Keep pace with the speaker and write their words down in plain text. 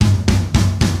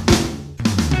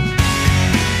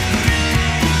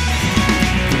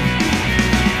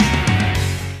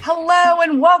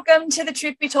to the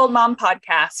Truth Be Told Mom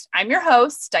podcast. I'm your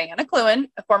host, Diana Cluin,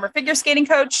 a former figure skating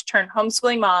coach turned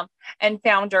homeschooling mom and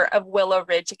founder of Willow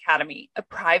Ridge Academy, a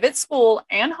private school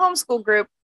and homeschool group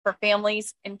for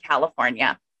families in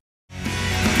California.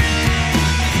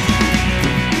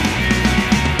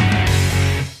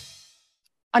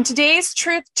 On today's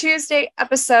Truth Tuesday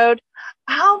episode,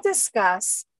 I'll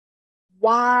discuss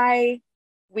why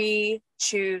we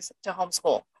choose to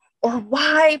homeschool, or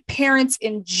why parents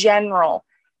in general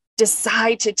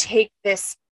decide to take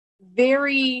this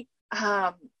very,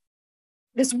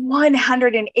 this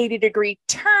 180-degree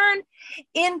turn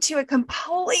into a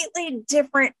completely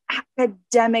different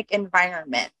academic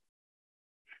environment.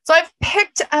 So I've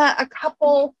picked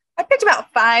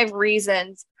about 5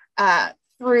 reasons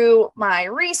through my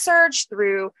research,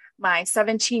 through my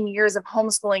 17 years of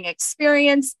homeschooling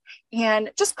experience,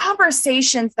 and just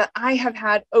conversations that I have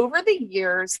had over the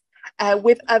years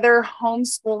with other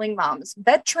homeschooling moms.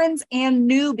 Veterans and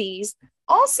newbies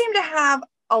all seem to have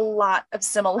a lot of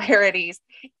similarities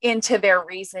into their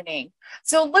reasoning.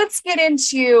 So let's get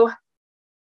into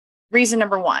reason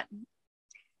number 1,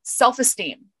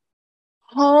 self-esteem.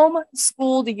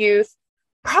 Homeschooled youth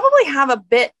probably have a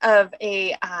bit of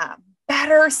a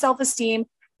better self-esteem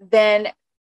than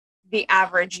the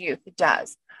average youth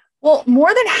does. Well,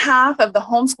 more than half of the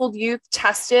homeschooled youth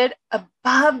tested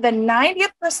above the 90th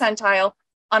percentile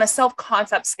on a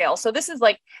self-concept scale. So this is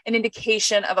like an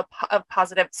indication of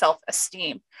positive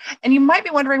self-esteem. And you might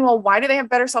be wondering, well, why do they have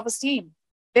better self-esteem?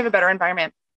 They have a better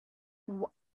environment.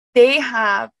 They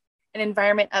have an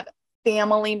environment of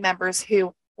family members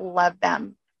who love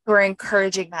them, who are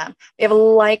encouraging them. They have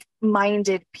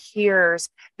like-minded peers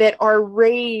that are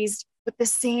raised with the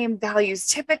same values,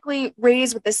 typically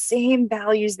raised with the same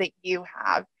values that you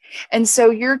have. And so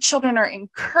your children are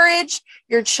encouraged.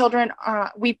 Your children,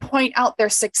 we point out their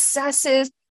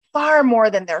successes far more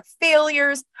than their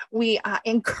failures. We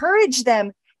encourage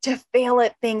them to fail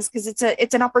at things because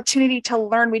it's an opportunity to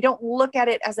learn. We don't look at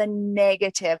it as a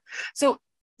negative. So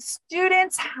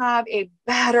students have a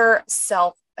better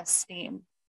self-esteem.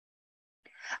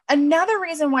 Another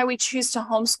reason why we choose to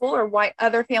homeschool, or why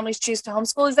other families choose to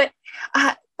homeschool, is that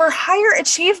for higher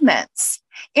achievements.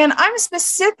 And I'm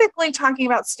specifically talking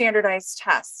about standardized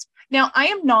tests. Now, I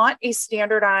am not a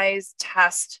standardized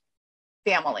test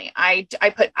family. I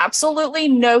put absolutely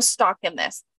no stock in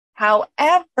this.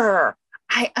 However,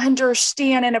 I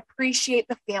understand and appreciate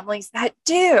the families that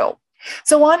do.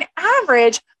 So on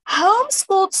average,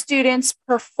 homeschooled students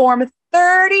perform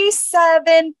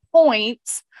 37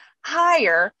 points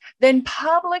higher than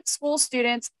public school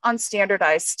students on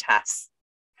standardized tests.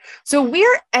 So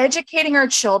we're educating our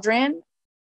children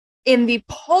in the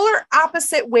polar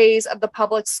opposite ways of the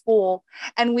public school,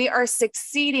 and we are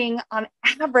succeeding on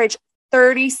average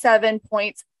 37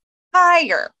 points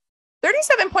higher.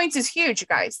 37 points is huge, you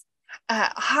guys,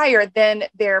 higher than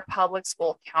their public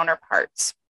school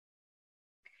counterparts.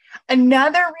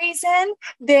 Another reason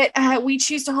that we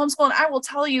choose to homeschool, and I will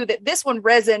tell you that this one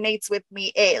resonates with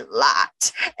me a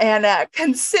lot. And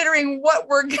considering what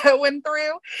we're going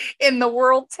through in the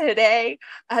world today,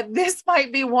 this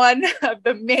might be one of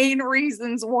the main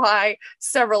reasons why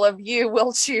several of you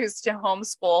will choose to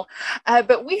homeschool.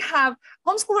 But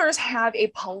homeschoolers have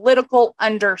a political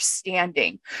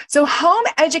understanding. So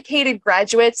home-educated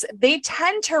graduates, they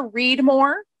tend to read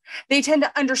more. They tend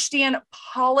to understand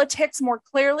politics more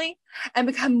clearly and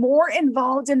become more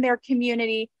involved in their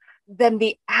community than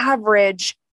the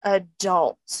average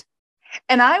adult.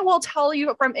 And I will tell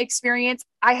you from experience,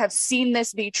 I have seen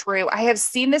this be true. I have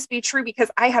seen this be true because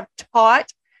I have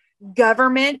taught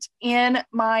government in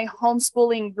my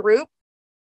homeschooling group,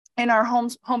 in our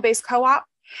home-based co-op.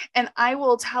 And I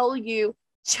will tell you,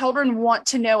 children want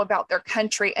to know about their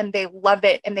country and they love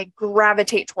it and they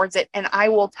gravitate towards it. And I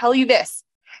will tell you this,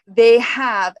 they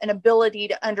have an ability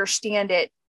to understand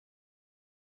it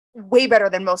way better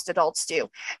than most adults do.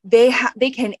 They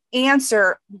can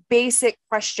answer basic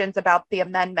questions about the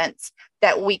amendments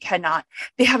that we cannot.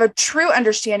 They have a true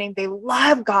understanding. They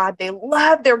love God. They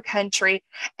love their country,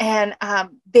 and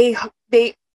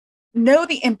they know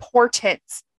the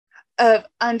importance of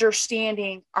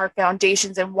understanding our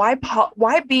foundations and why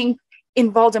being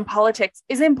involved in politics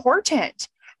is important.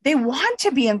 They want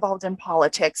to be involved in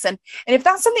politics. And if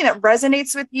that's something that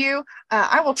resonates with you,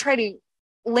 I will try to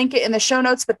link it in the show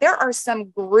notes, but there are some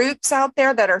groups out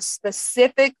there that are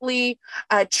specifically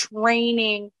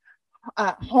training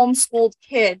homeschooled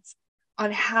kids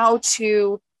on how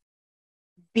to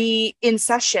be in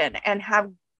session and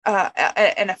have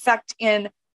an effect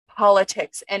in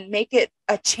politics and make it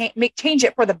change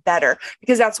it for the better,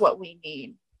 because that's what we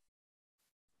need.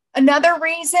 Another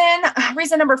reason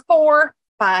number 4,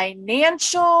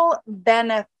 financial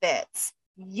benefits.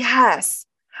 Yes,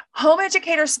 home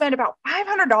educators spend about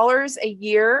 $500 a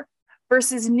year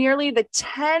versus nearly the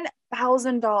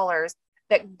 $10,000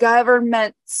 that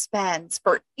government spends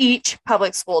for each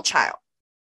public school child.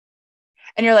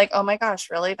 And you're like, oh my gosh,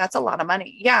 really? That's a lot of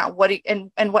money. Yeah.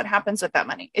 And what happens with that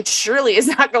money? It surely is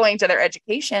not going to their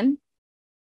education.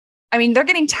 I mean, they're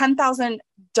getting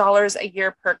 $10,000 a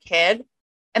year per kid,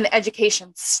 and the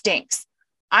education stinks.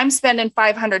 I'm spending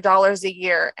 $500 a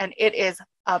year, and it is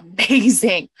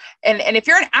amazing. And if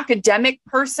you're an academic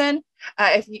person,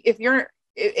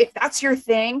 if that's your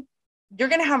thing, you're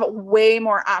going to have way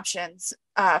more options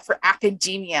for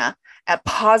academia,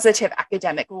 positive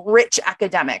academic, rich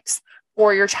academics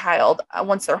for your child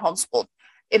once they're homeschooled.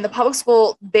 In the public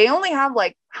school, they only have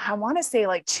I want to say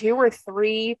 2 or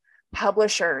 3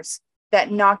 publishers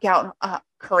that knock out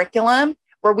curriculum,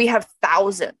 where we have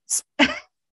thousands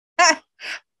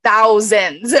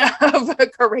of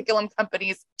curriculum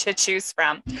companies to choose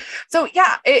from. So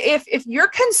yeah, if you're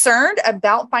concerned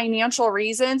about financial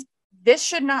reasons, this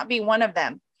should not be one of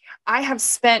them. I have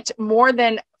spent more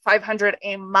than $500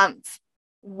 a month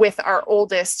with our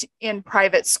oldest in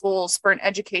private schools for an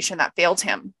education that failed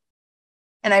him.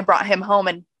 And I brought him home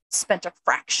and spent a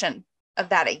fraction of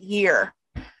that a year.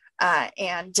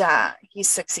 And he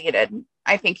succeeded.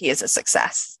 I think he is a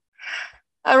success.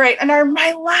 All right. And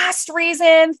my last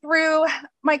reason through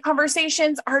my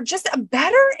conversations are just a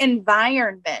better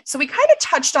environment. So we kind of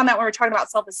touched on that when we were talking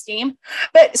about self-esteem,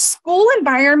 but school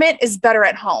environment is better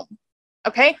at home.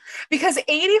 Okay. Because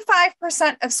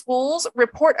 85% of schools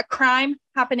report a crime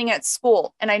happening at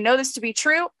school. And I know this to be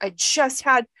true. I just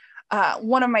had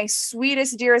one of my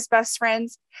sweetest, dearest, best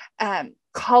friends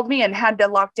called me and had to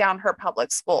lock down her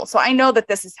public school. So I know that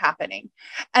this is happening.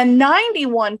 And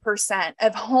 91%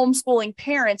 of homeschooling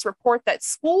parents report that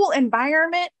school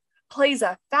environment plays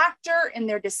a factor in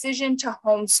their decision to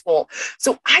homeschool.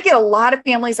 So I get a lot of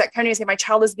families that come to me and say, my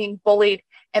child is being bullied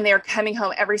and they are coming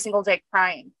home every single day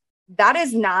crying. That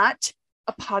is not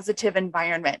a positive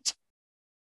environment.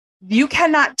 You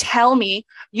cannot tell me,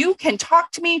 you can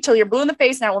talk to me till you're blue in the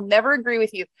face and I will never agree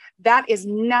with you. That is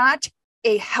not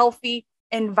a healthy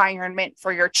environment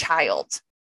for your child.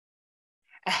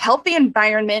 A healthy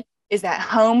environment is at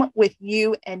home with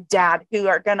you and dad, who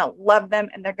are going to love them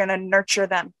and they're going to nurture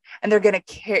them and they're going to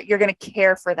care. You're going to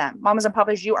care for them. Mamas and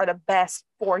papas, you are the best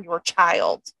for your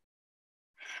child.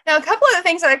 Now, a couple of the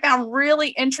things that I found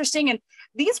really interesting, and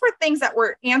these were things that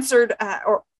were answered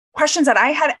or questions that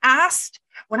I had asked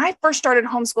when I first started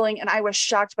homeschooling, and I was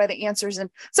shocked by the answers. And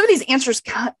some of these answers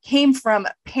came from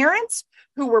parents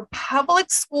who were public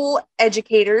school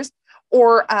educators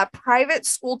or private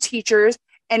school teachers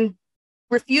and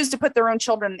refused to put their own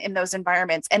children in those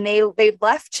environments. And they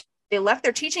left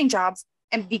their teaching jobs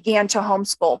and began to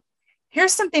homeschool.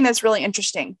 Here's something that's really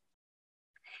interesting.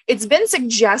 It's been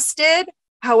suggested,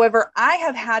 however, I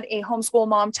have had a homeschool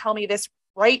mom tell me this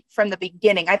right from the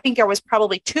beginning. I think I was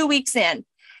probably 2 weeks in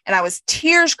and I was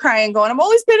tears crying going, I'm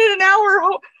only spending an hour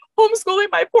homeschooling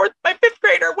my 5th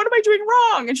grader. What am I doing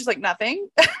wrong? And she's like, nothing.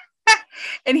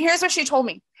 And here's what she told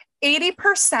me.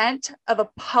 80% of a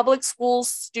public school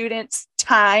student's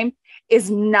time is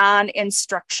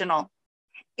non-instructional.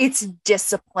 It's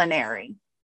disciplinary.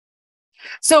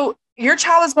 So your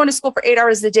child is going to school for 8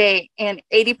 hours a day, and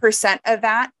 80% of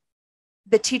that,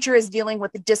 the teacher is dealing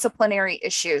with the disciplinary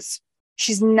issues.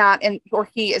 She's not or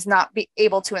he is not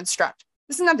able to instruct.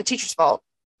 This is not the teacher's fault.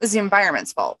 This is the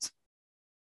environment's fault.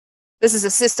 This is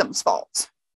a system's fault.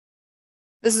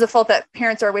 This is a fault that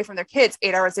parents are away from their kids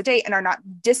 8 hours a day and are not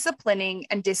disciplining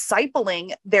and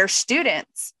discipling their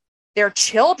students, their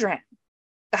children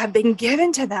that have been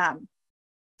given to them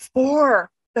for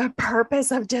the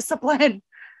purpose of discipline.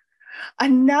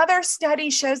 Another study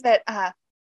shows that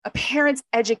a parent's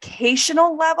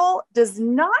educational level does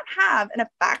not have an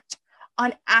effect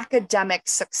on academic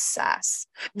success.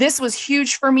 This was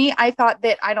huge for me. I thought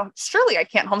that surely I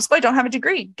can't homeschool. I don't have a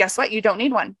degree. Guess what? You don't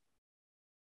need one.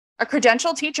 A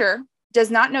credentialed teacher does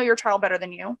not know your child better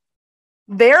than you.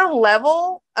 Their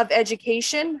level of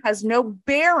education has no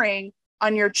bearing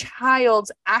on your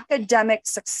child's academic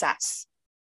success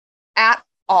at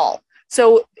all.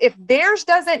 So if theirs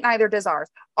doesn't, neither does ours.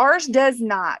 Ours does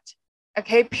not.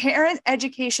 Okay. Parent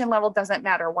education level doesn't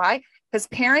matter. Why? Because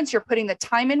parents, you're putting the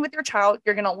time in with your child.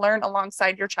 You're going to learn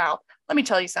alongside your child. Let me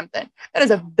tell you something. That is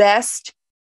the best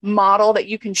model that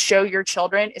you can show your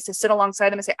children, is to sit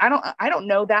alongside them and say, I don't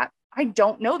know that. I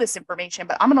don't know this information,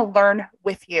 but I'm going to learn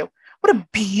with you. What a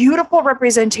beautiful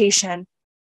representation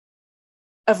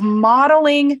of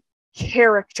modeling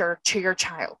character to your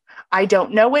child. I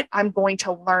don't know it. I'm going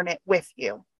to learn it with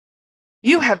you.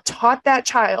 You have taught that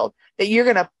child that you're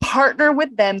going to partner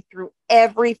with them through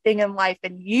everything in life.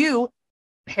 And you,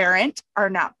 parent, are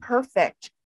not perfect.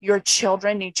 Your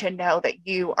children need to know that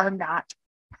you are not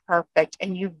perfect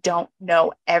and you don't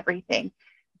know everything.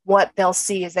 What they'll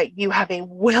see is that you have a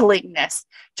willingness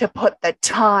to put the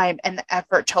time and the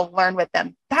effort to learn with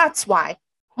them. That's why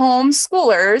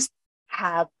homeschoolers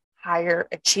have higher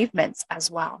achievements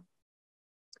as well.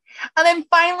 And then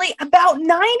finally, about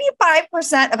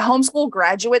 95% of homeschool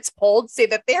graduates polled say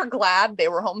that they're glad they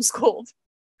were homeschooled.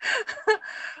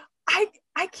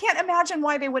 I can't imagine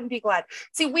why they wouldn't be glad.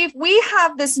 See, we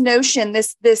have this notion,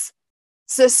 this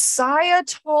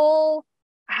societal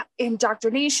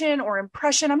indoctrination or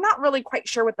impression. I'm not really quite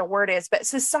sure what the word is, but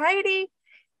society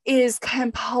is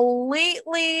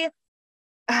completely,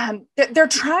 they're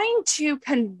trying to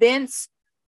convince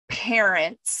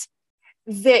parents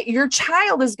that your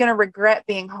child is going to regret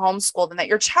being homeschooled and that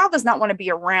your child does not want to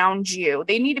be around you.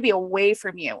 They need to be away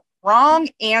from you. Wrong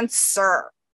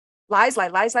answer. Lies,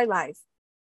 lies.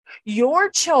 Your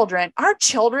children, our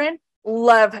children,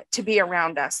 love to be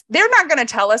around us. They're not going to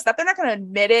tell us that. They're not going to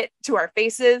admit it to our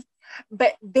faces,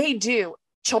 but they do.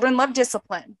 Children love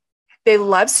discipline. They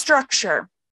love structure.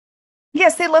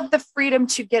 Yes, they love the freedom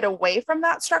to get away from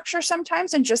that structure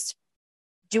sometimes and just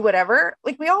do whatever,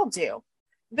 like we all do.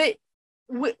 But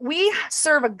we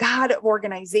serve a God of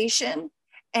organization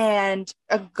and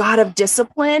a God of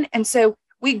discipline. And so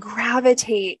we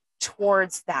gravitate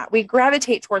towards that. We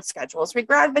gravitate towards schedules. We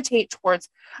gravitate towards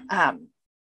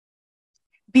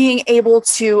being able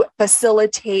to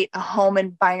facilitate a home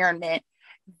environment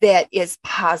that is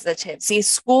positive. See,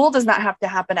 school does not have to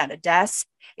happen at a desk.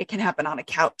 It can happen on a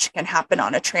couch. It can happen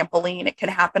on a trampoline. It can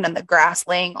happen in the grass,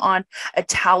 laying on a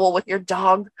towel with your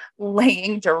dog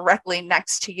laying directly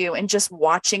next to you and just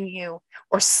watching you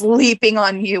or sleeping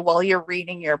on you while you're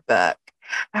reading your book.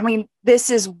 I mean, this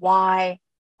is why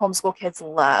homeschool kids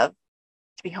love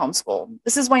to be homeschooled.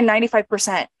 This is why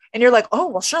 95%. And you're like, oh,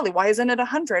 well, surely, why isn't it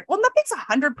 100? Well, nothing's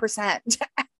 100%.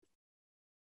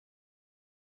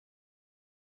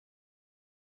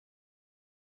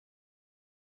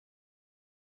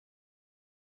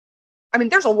 I mean,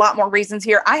 there's a lot more reasons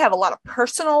here. I have a lot of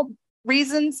personal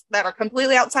reasons that are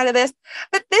completely outside of this,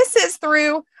 but this is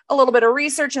through a little bit of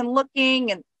research and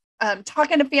looking and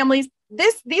talking to families.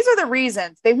 These are the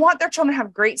reasons. They want their children to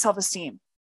have great self-esteem.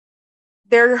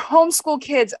 Their homeschool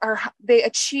kids they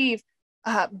achieve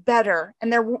better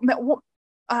and they're more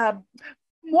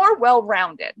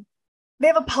well-rounded. They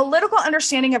have a political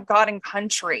understanding of God and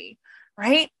country,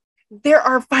 right? There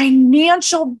are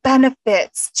financial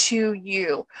benefits to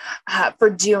you for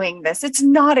doing this. It's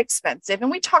not expensive.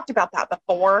 And we talked about that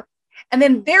before. And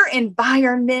then their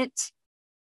environment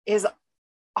is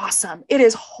awesome. It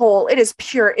is whole. It is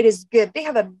pure. It is good. They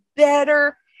have a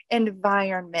better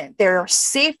environment. They're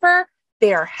safer.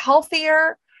 They are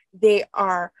healthier. They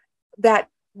are that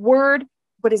word.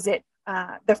 What is it?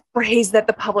 The phrase that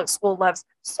the public school loves,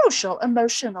 social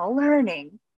emotional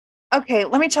learning. Okay,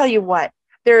 let me tell you what.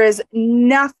 There is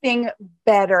nothing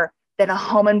better than a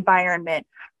home environment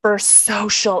for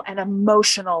social and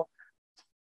emotional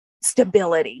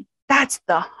stability. That's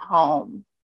the home.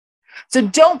 So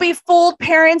don't be fooled,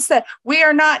 parents, that we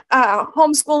are not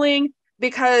homeschooling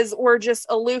because we're just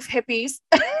aloof hippies.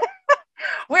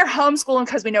 We're homeschooling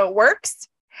because we know it works.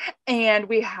 And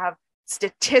we have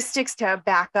statistics to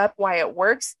back up why it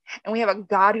works. And we have a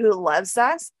God who loves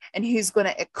us and who's going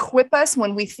to equip us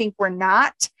when we think we're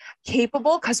not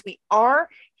capable, because we are.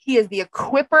 He is the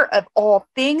equipper of all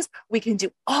things. We can do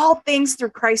all things through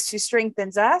Christ who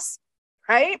strengthens us,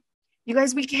 right? You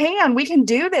guys, we can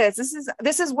do this.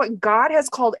 This is what God has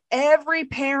called every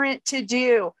parent to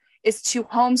do, is to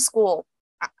homeschool.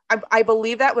 I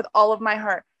believe that with all of my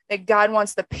heart, that God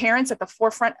wants the parents at the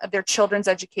forefront of their children's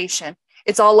education.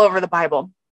 It's all over the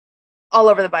Bible, all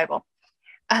over the Bible.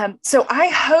 So I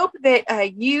hope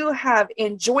that you have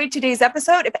enjoyed today's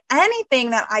episode. If anything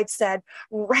that I've said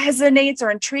resonates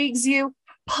or intrigues you,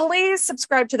 please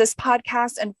subscribe to this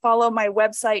podcast and follow my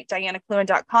website,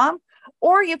 dianacluen.com.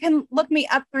 Or you can look me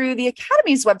up through the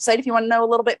Academy's website if you want to know a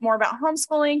little bit more about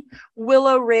homeschooling,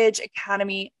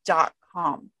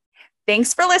 willowridgeacademy.com.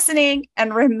 Thanks for listening.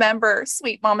 And remember,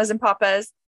 sweet mamas and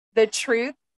papas, the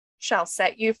truth shall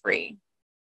set you free.